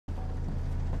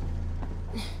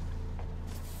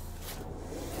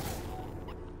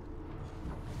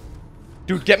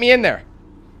Dude, get me in there.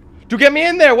 Dude, get me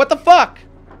in there. What the fuck?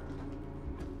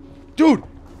 Dude.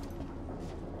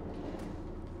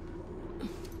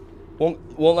 Won't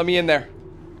let me in there.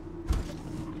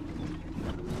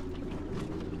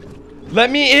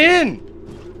 Let me in.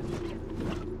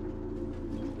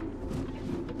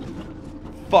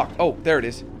 Fuck. Oh, there it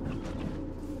is.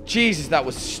 Jesus, that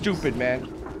was stupid, man.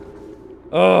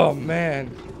 Oh, man.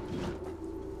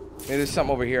 Maybe there's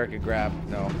something over here I could grab.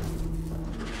 No.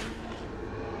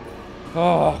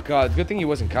 Oh, God. Good thing he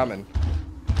wasn't coming.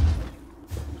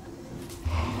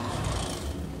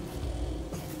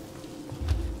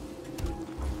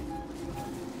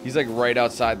 He's like right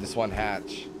outside this one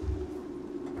hatch.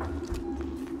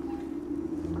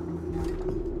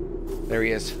 There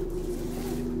he is.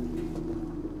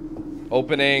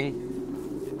 Opening.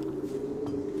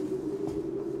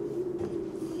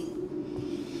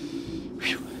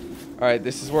 Alright,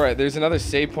 this is where there's another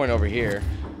save point over here.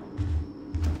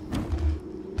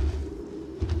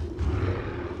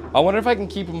 I wonder if I can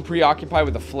keep him preoccupied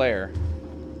with the flare. I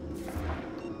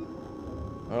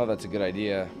don't know if that's a good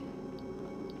idea.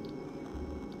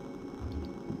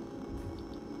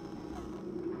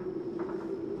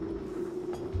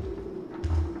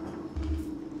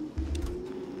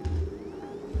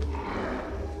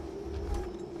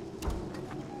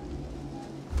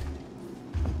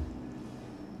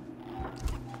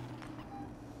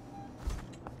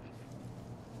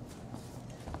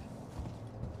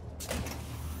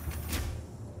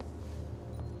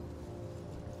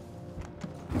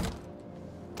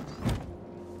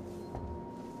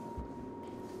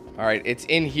 Alright, it's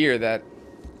in here that...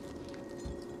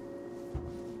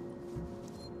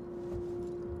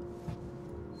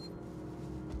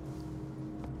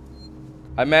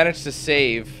 I managed to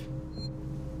save.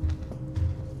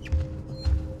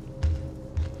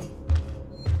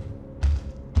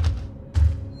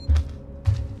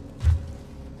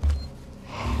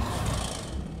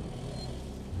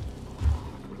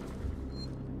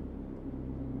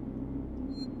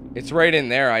 It's right in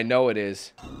there, I know it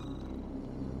is.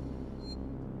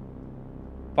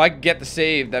 If I could get the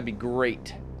save, that'd be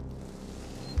great.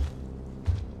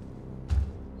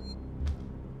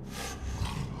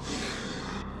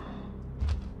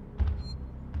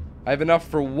 I have enough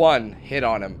for one hit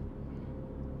on him.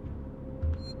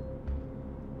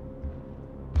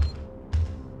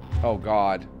 Oh,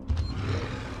 God.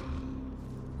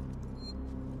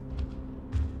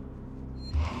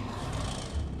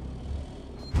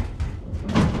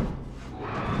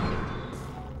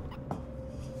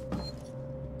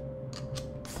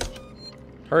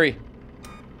 Hurry.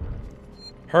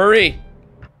 Hurry.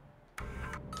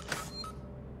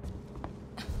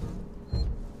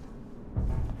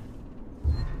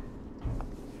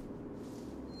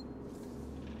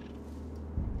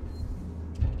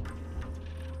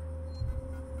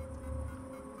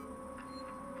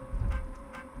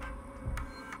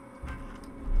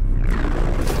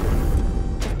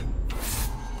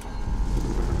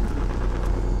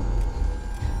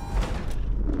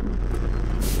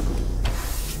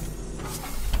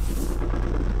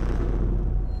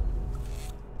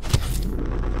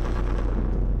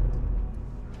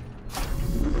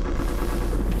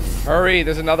 Hurry,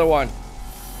 there's another one.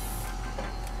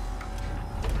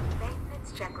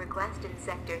 Maintenance check request in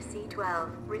sector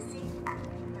C12. Received at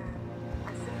a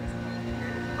service.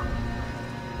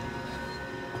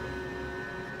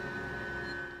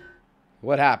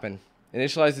 What happened?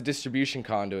 Initialize the distribution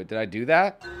conduit. Did I do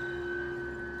that?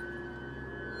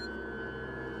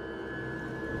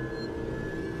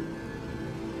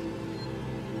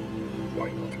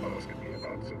 Why not ask me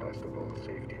about Sevastopol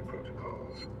safety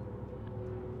protocols?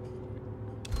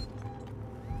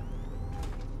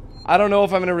 I don't know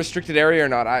if I'm in a restricted area or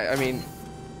not. I mean...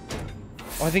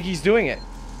 Oh, I think he's doing it.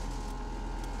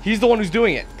 He's the one who's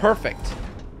doing it. Perfect.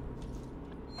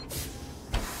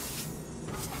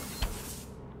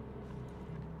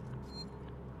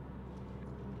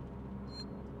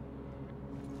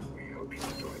 We hope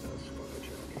you'll join us for the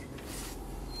journey.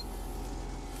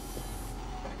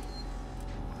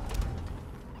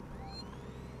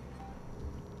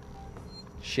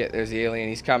 Shit, there's the alien.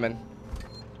 He's coming.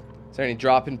 Is there any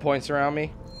drop-in points around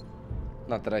me?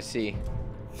 Not that I see.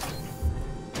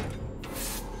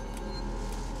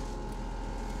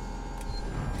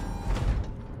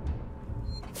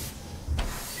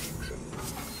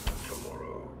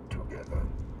 Tomorrow together.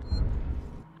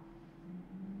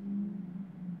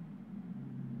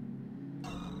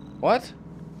 What?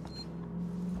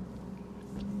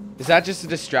 Is that just a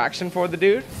distraction for the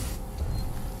dude?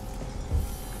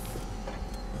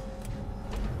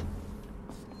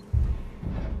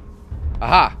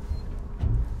 Aha!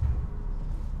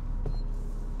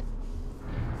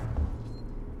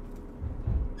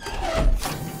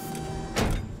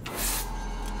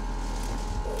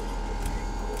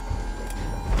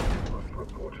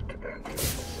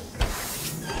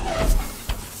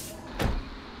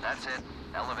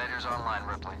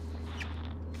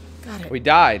 We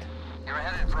died. You're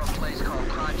headed for a place called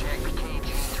Project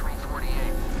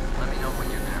KG-348. Let me know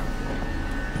when you're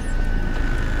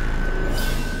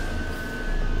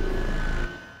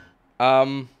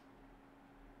there.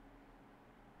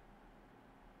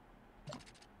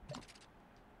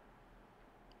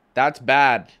 That's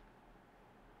bad.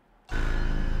 This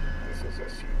is a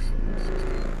system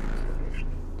installation.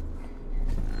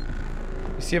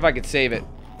 Let's see if I could save it.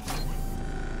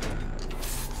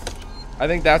 I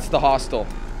think that's the hostile.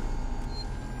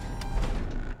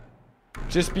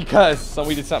 Just because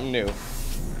somebody did something new.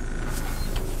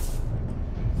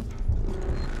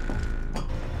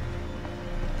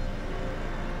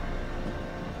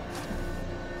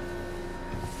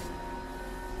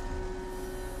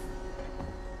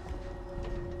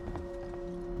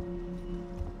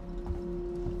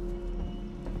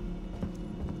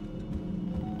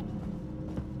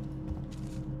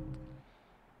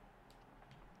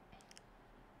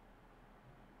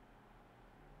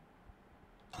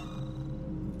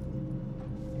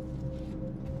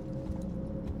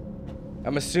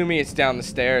 I'm assuming it's down the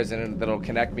stairs and that'll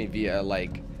connect me via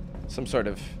like some sort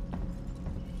of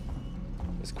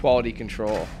this quality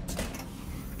control.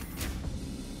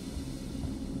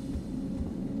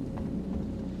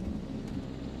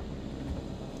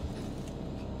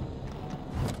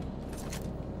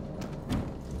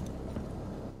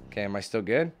 Okay, am I still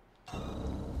good?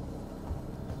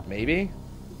 Maybe?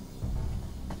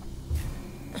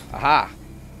 Aha!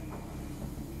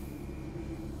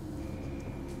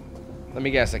 Let me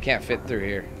guess, I can't fit through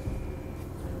here.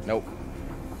 Nope.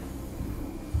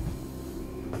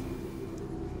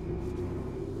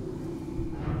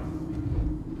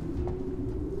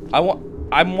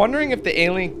 I'm wondering if the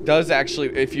alien does actually,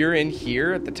 if you're in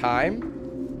here at the time.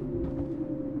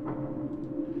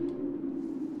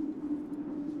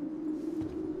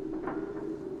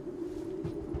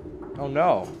 Oh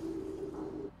no.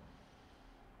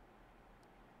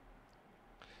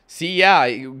 See, yeah,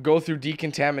 you go through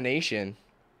decontamination.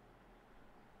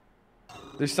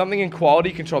 There's something in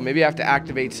quality control. Maybe I have to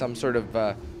activate some sort of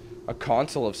a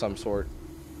console of some sort.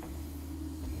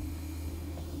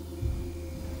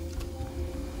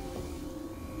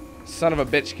 Son of a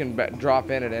bitch can drop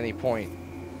in at any point.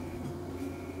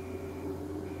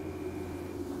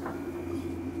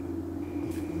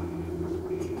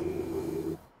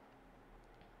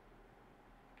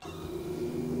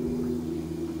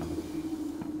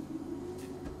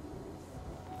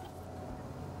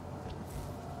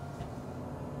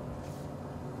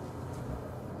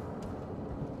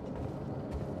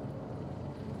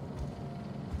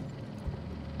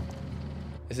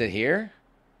 Is it here?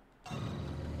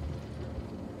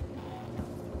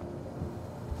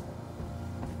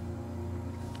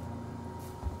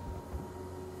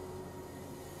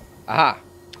 Aha.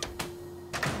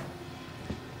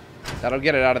 That'll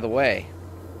get it out of the way.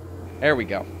 There we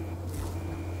go.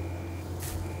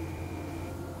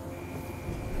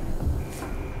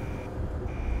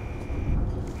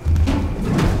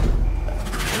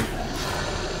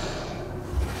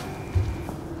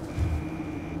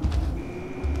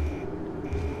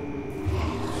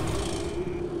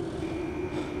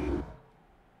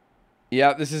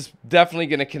 Yeah, this is definitely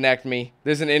going to connect me.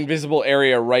 There's an invisible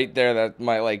area right there that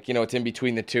might, like, you know, it's in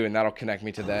between the two, and that'll connect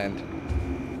me to the end.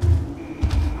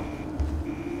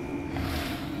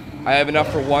 I have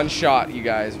enough for one shot, you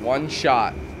guys. One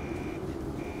shot.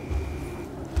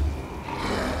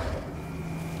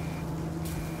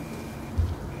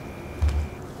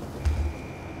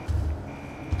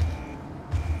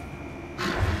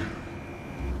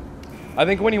 I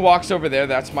think when he walks over there,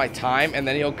 that's my time, and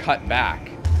then he'll cut back.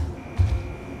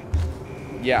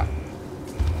 Yeah.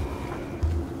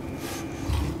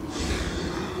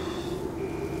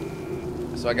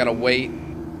 So I gotta wait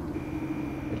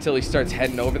until he starts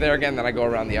heading over there again, then I go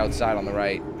around the outside on the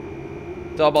right.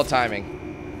 It's all about timing.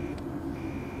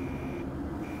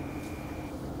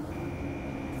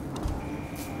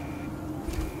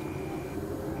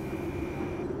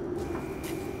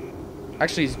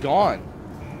 Actually, he's gone.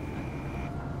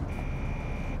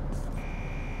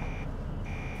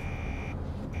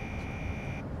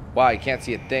 Wow, you can't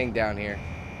see a thing down here.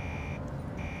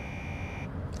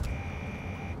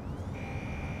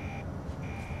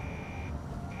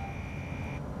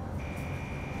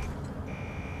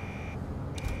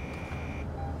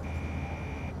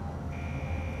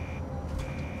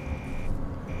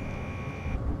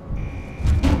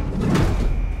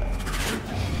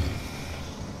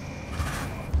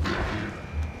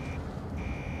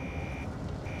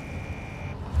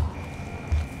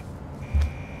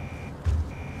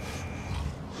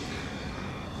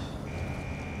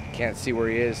 Can't see where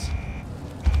he is.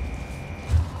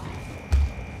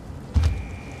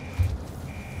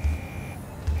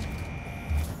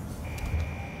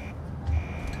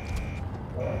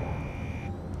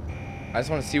 I just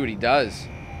want to see what he does.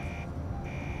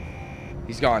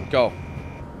 He's gone. Go.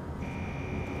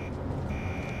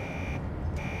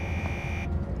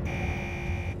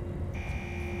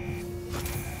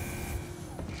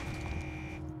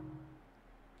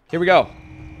 Here we go.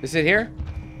 Is it here?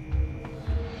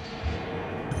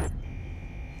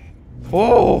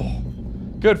 Oh,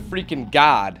 good freaking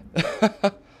God.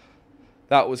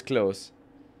 That was close.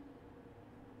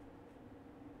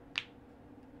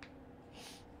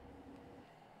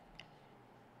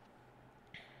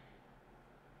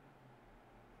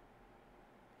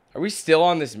 Are we still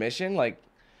on this mission? Like,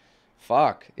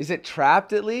 fuck. Is it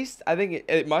trapped at least? I think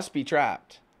it must be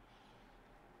trapped.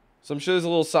 So I'm sure there's a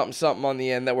little something something on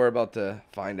the end that we're about to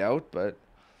find out, but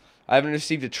I haven't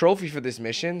received a trophy for this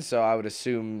mission, so I would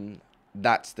assume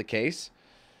that's the case.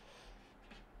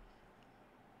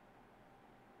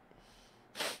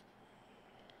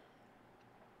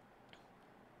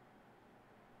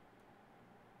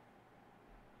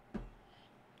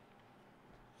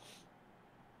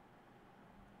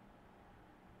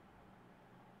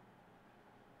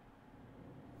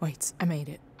 Wait, I made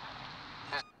it.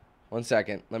 1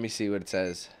 second. Let me see what it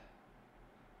says.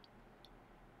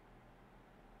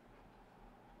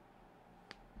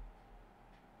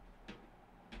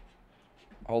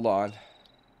 Hold on.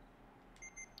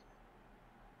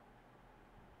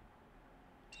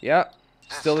 Yeah.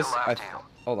 Still this.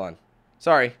 Hold on.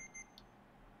 Sorry.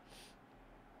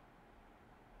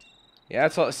 Yeah,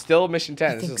 it's still mission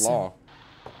 10. This is long.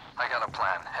 I got a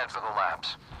plan. Head for the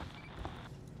labs.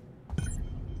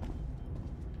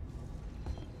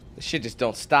 This shit just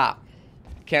don't stop.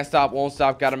 Can't stop, won't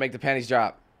stop. Gotta make the panties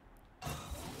drop.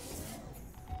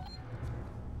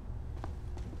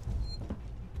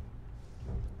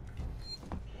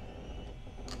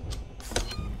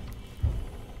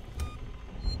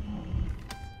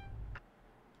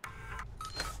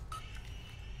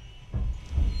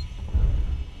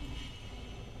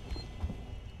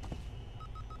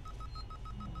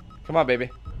 Come on,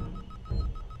 baby.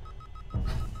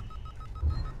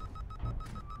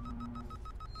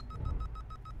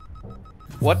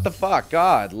 What the fuck?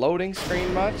 God, loading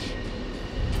screen much?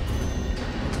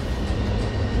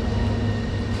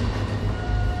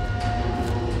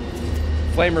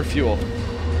 Flamer fuel.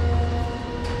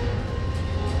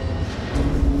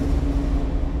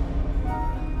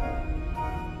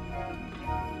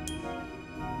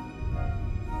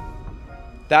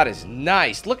 That is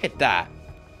nice. Look at that.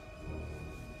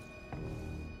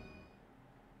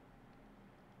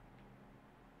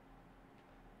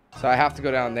 So I have to go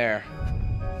down there.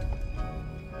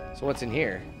 So what's in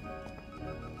here?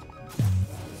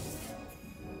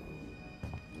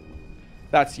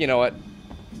 That's, you know what?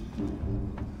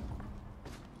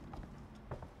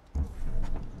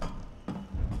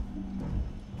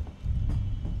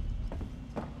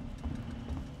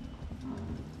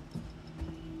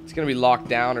 It's gonna be locked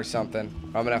down or something.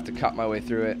 I'm gonna have to cut my way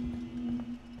through it.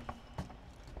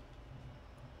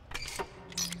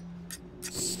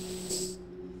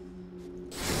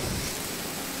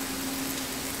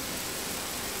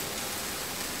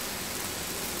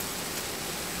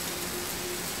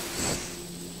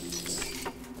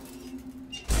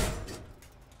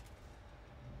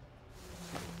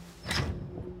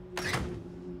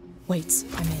 Wait,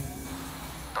 I'm in.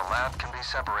 The lab can be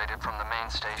separated from the main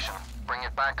station. Bring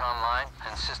it back online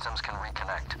and systems can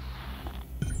reconnect.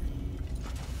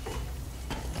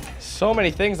 So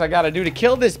many things I gotta do to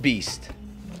kill this beast.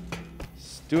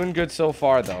 It's doing good so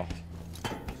far, though.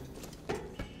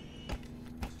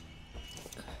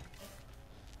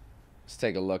 Let's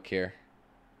take a look here.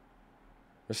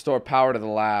 Restore power to the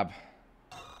lab.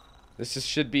 This just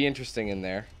should be interesting in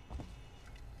there.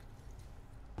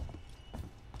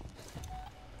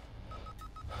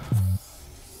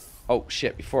 Oh,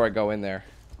 shit, before I go in there.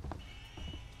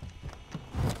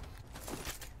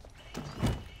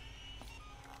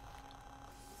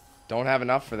 Don't have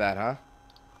enough for that, huh?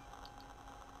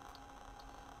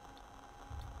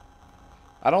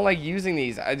 I don't like using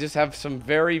these. I just have some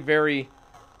very, very...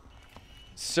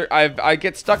 I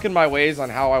get stuck in my ways on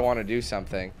how I want to do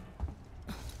something.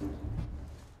 I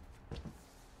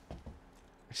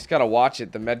just gotta watch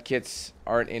it. The medkits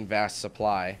aren't in vast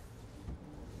supply.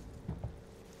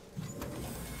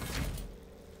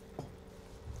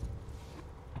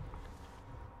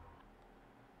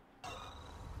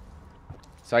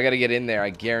 So I gotta get in there, I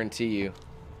guarantee you.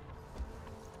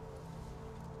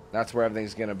 That's where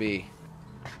everything's gonna be.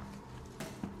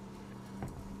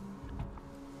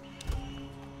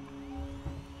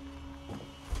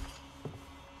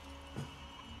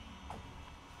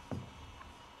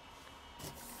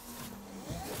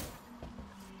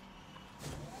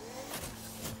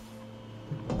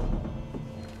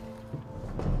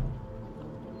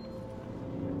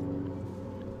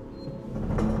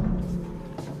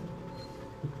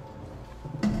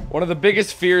 One of the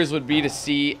biggest fears would be to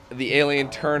see the alien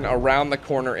turn around the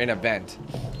corner in a vent.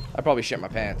 I'd probably shit my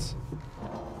pants.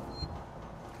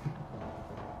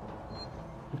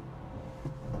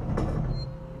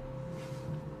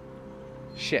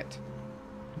 Shit.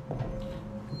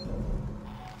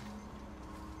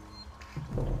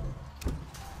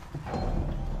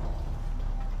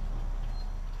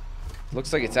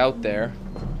 Looks like it's out there.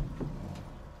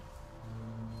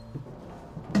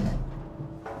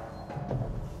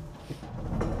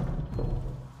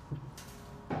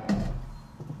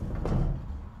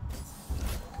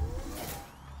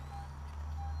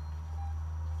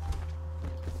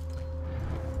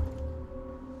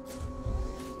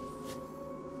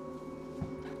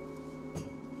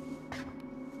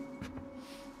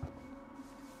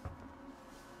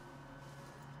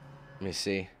 Let me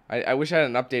see. I wish I had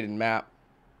an updated map.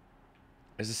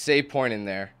 There's a save point in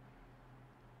there.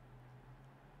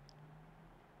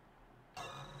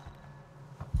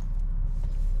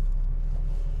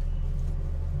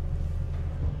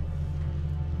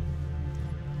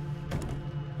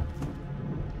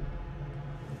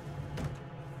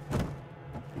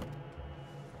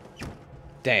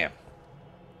 Damn.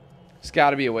 There's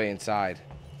got to be a way inside.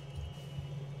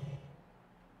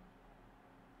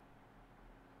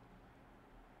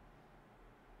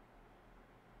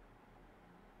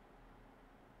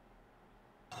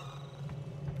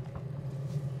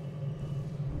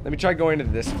 Let me try going to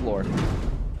this floor.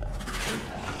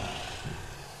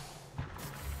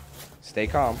 Stay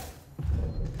calm.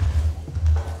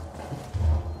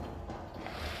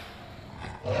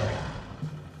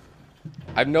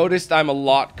 I've noticed I'm a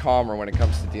lot calmer when it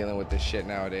comes to dealing with this shit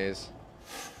nowadays.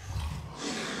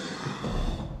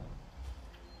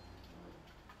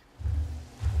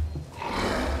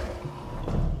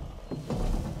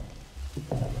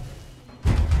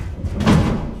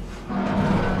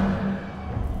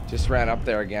 Just ran up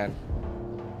there again.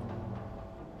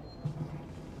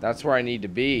 That's where I need to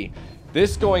be.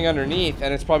 This going underneath,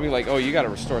 and it's probably like, oh, you gotta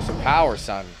restore some power,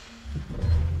 son.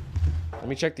 Let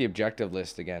me check the objective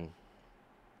list again.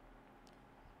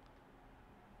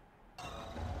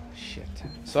 Shit.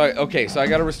 So okay, so I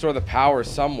gotta restore the power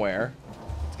somewhere.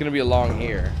 It's gonna be along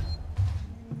here.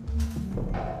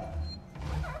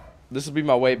 This will be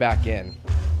my way back in.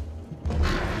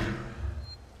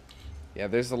 Yeah,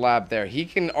 there's the lab there.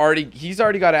 He's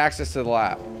already got access to the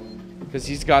lab. Because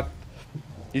he's got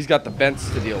the vents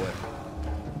to deal with.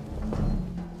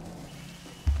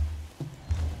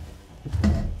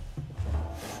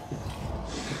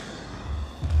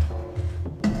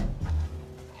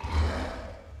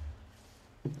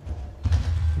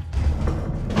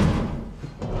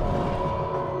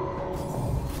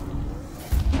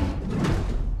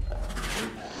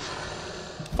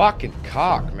 Fucking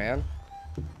cock, man.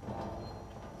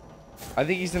 I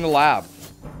think he's in the lab.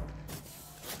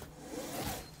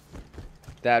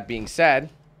 That being said,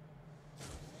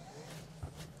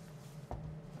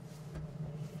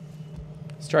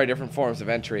 let's try different forms of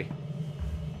entry.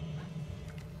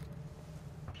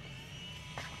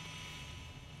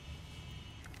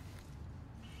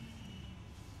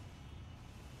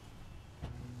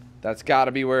 That's got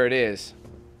to be where it is.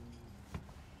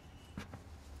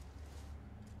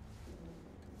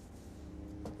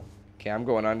 Okay, I'm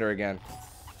going under again.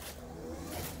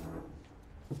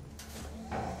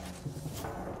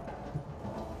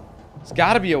 There's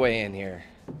got to be a way in here.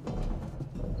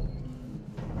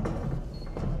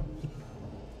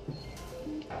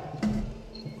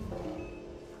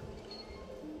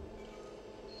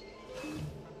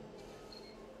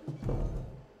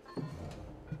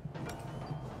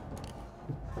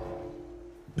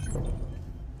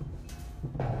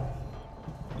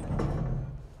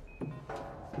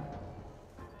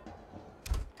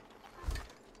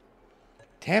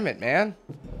 Damn it, man.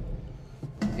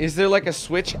 Is there like a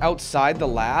switch outside the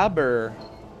lab, or...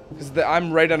 Because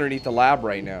I'm right underneath the lab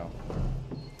right now.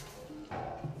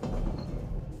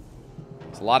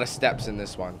 There's a lot of steps in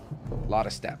this one. A lot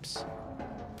of steps.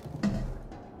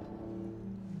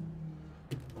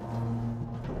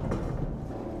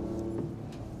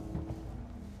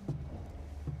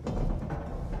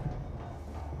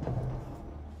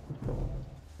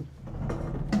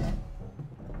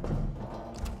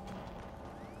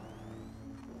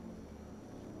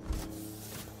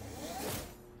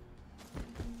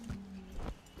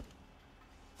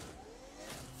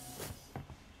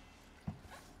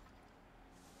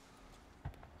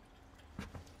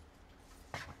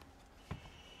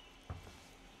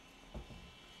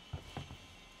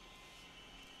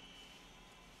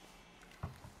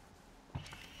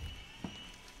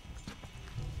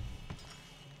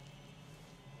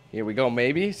 Here we go,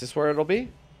 maybe. Is this where it'll be?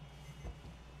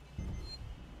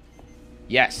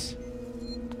 Yes.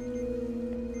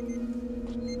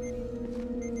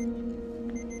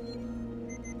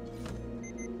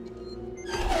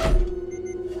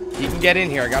 He can get in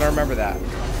here. I gotta remember that.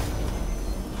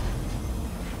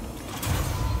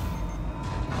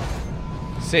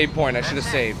 Save point. I should have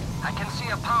saved. I can see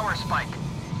a power spike.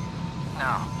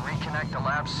 Now, reconnect the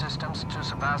lab systems to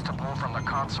Sevastopol from the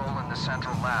console in the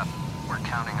central lab. We're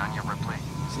counting on you, Ripley.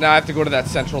 So now I have to go to that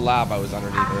central lab I was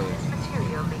underneath earlier. Hazardous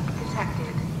material leak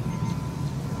detected.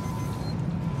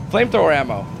 Flamethrower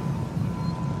ammo.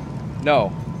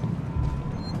 No.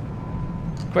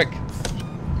 Quick.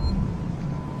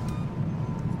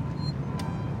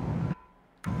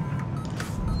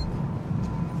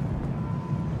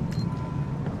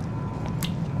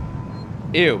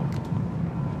 Ew.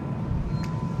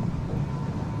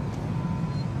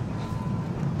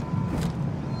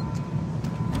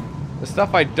 The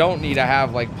stuff I don't need, I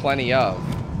have like plenty of.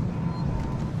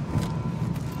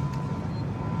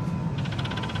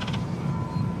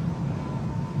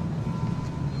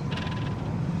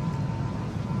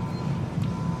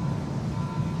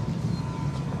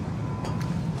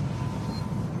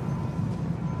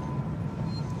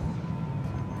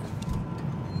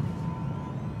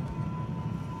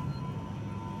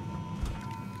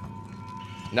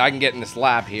 Now I can get in this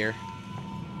lab here.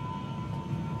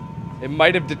 It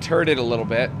might have deterred it a little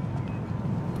bit.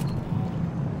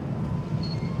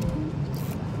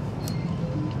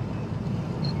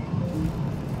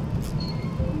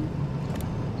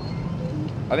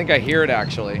 I think I hear it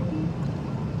actually.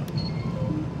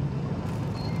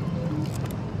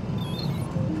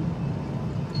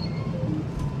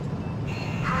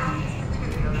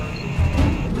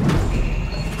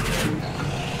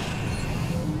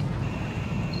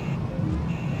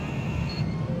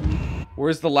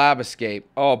 Where's the lab escape?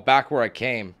 Oh, back where I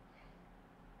came.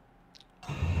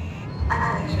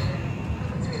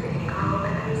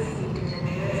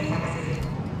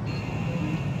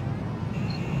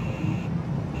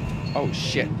 Oh,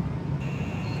 shit.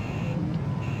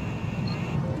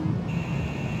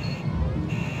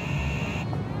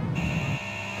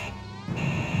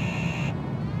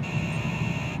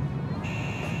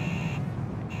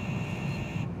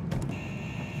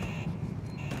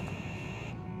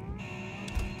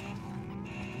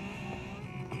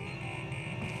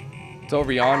 It's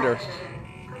over yonder.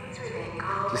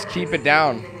 Just keep it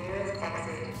down.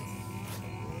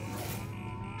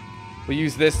 We'll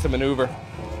use this to maneuver.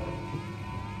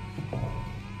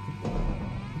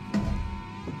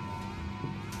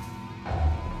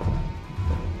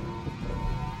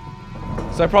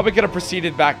 So I probably could have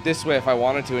proceeded back this way if I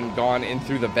wanted to and gone in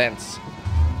through the vents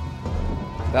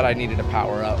that I needed to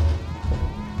power up.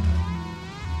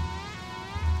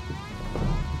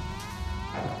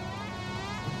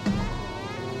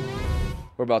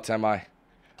 Whereabouts am I?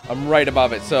 I'm right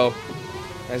above it. So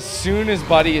as soon as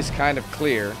Buddy is kind of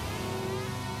clear,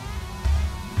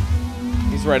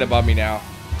 he's right above me now.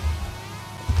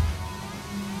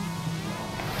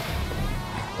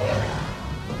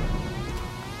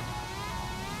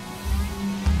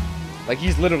 Like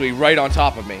he's literally right on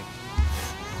top of me.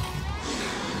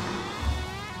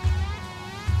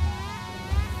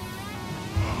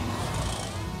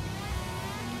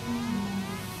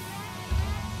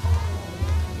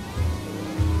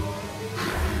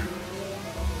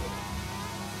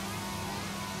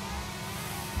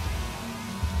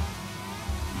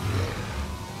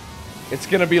 It's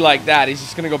gonna be like that. He's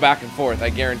just gonna go back and forth. I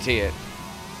guarantee it.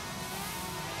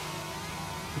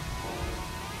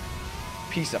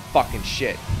 Piece of fucking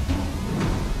shit.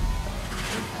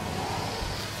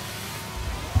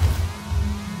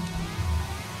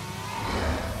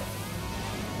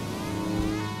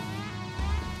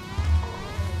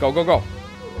 Go, go, go.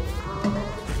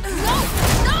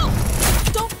 No!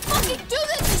 Don't fucking do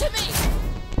this to me!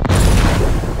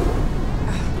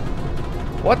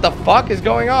 What the fuck is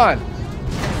going on?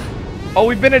 Oh,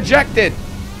 we've been ejected.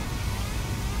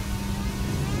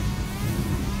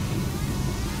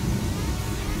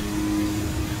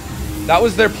 That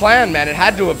was their plan, man. It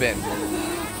had to have been.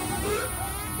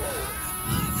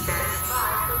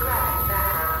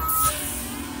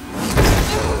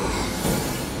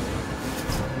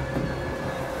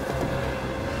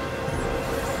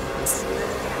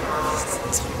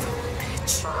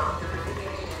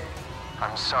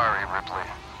 I'm sorry, Ripley.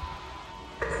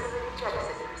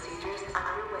 Genesis procedures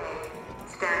underway.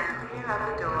 Stand clear of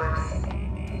the doors.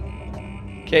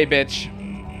 Okay, bitch.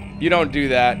 You don't do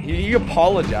that. You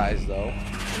apologize, though.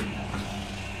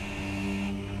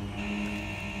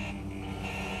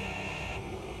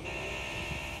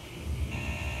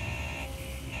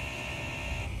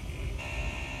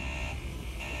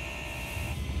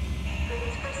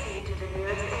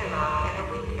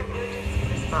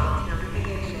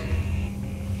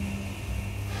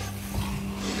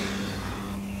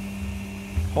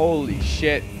 Holy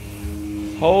shit.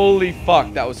 Holy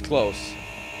fuck, that was close.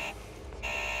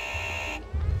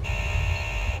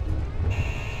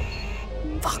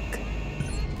 Fuck.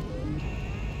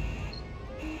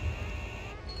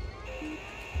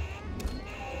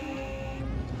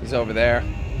 He's over there.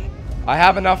 I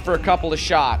have enough for a couple of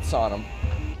shots on him.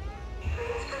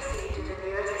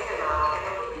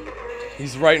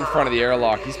 He's right in front of the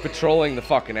airlock. He's patrolling the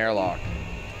fucking airlock.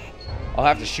 I'll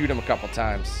have to shoot him a couple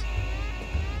times.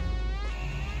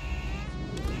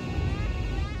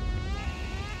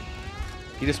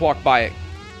 He just walked by it.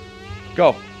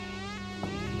 Go.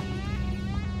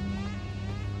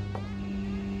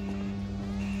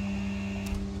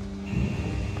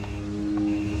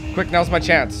 Quick, now's my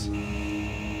chance.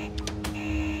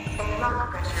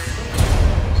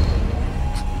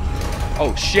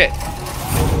 Oh, shit.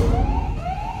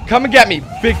 Come and get me,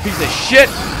 big piece of shit.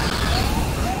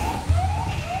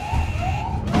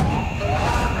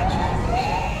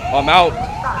 I'm out.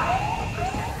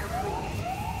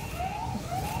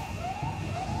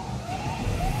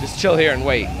 Just chill here and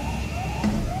wait.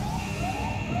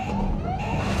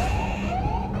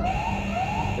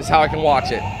 This is how I can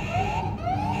watch it.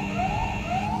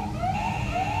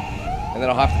 And then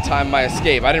I'll have to time my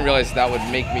escape. I didn't realize that would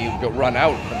make me go run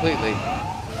out completely.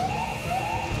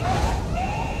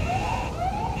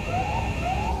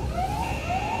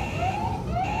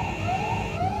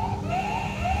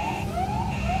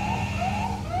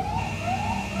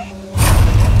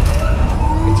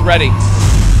 It's ready.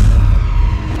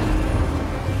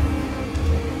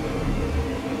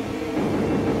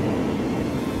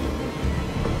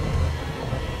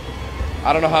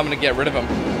 I don't know how I'm gonna get rid of him.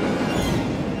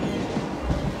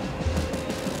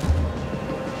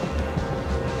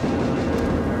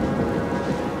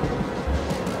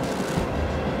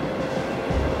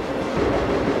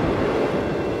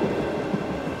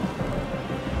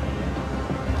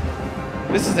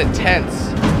 This is intense.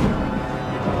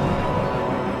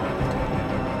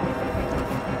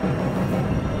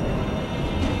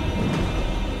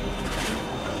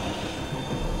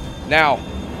 Now.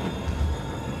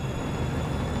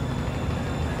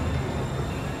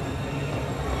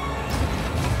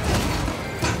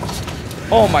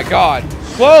 Oh my god.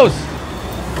 Close!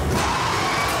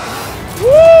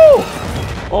 Woo!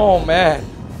 Oh man.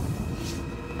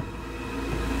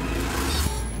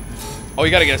 Oh,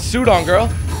 you gotta get a suit on, girl.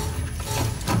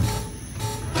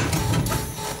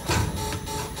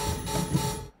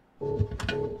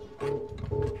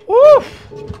 Woo!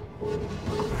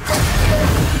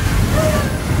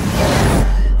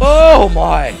 Oh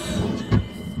my.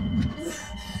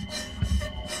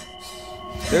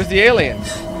 There's the aliens.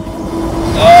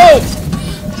 Oh!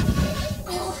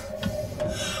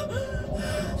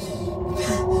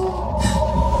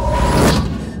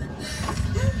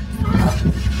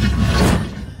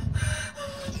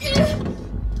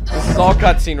 This is all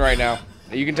cutscene right now.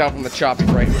 You can tell from the choppy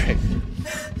frame rate.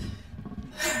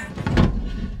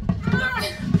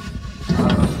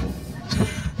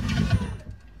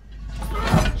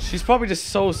 She's probably just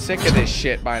so sick of this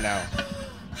shit by now.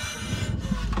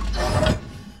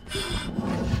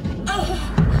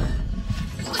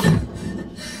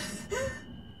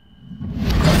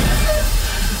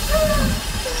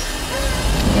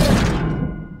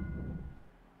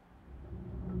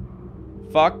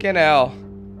 Fucking hell.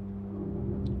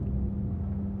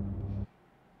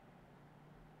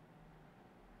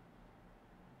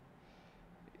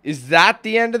 Is that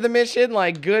the end of the mission?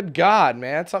 Like, good God,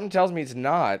 man. Something tells me it's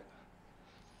not.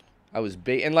 I was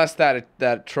bait. Unless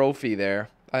that trophy there.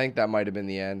 I think that might have been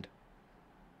the end.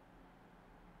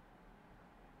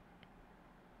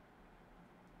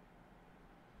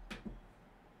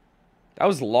 That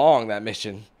was long, that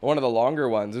mission. One of the longer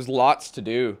ones. There's lots to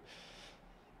do.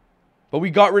 But we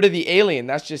got rid of the alien.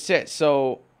 That's just it.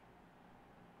 So,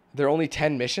 there are only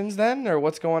 10 missions then? Or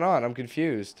what's going on? I'm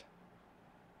confused.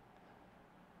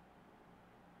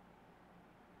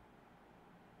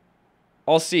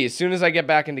 I'll see as soon as I get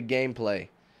back into gameplay.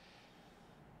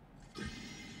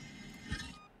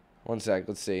 One sec,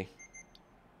 let's see.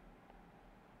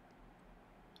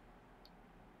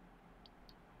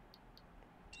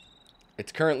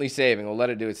 It's currently saving. We'll let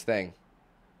it do its thing.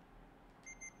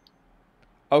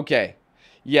 Okay.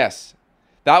 Yes.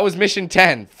 That was mission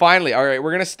 10. Finally. All right,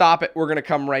 we're going to stop it. We're going to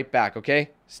come right back,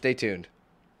 okay? Stay tuned.